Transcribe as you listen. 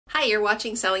Hi, you're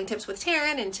watching Selling Tips with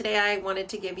Taryn, and today I wanted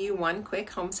to give you one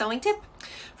quick home selling tip.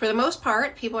 For the most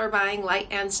part, people are buying light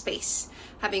and space.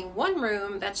 Having one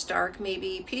room that's dark may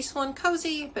be peaceful and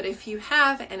cozy, but if you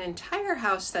have an entire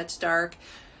house that's dark,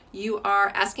 you are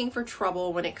asking for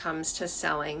trouble when it comes to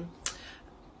selling.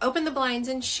 Open the blinds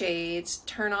and shades,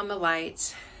 turn on the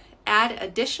lights, add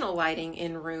additional lighting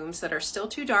in rooms that are still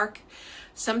too dark.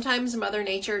 Sometimes Mother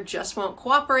Nature just won't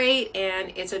cooperate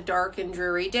and it's a dark and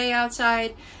dreary day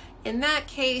outside. In that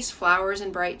case, flowers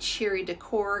and bright cheery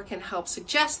decor can help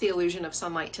suggest the illusion of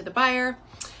sunlight to the buyer.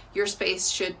 Your space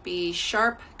should be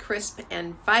sharp, crisp,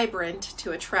 and vibrant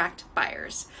to attract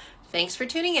buyers. Thanks for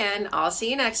tuning in. I'll see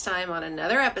you next time on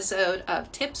another episode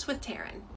of Tips with Taryn.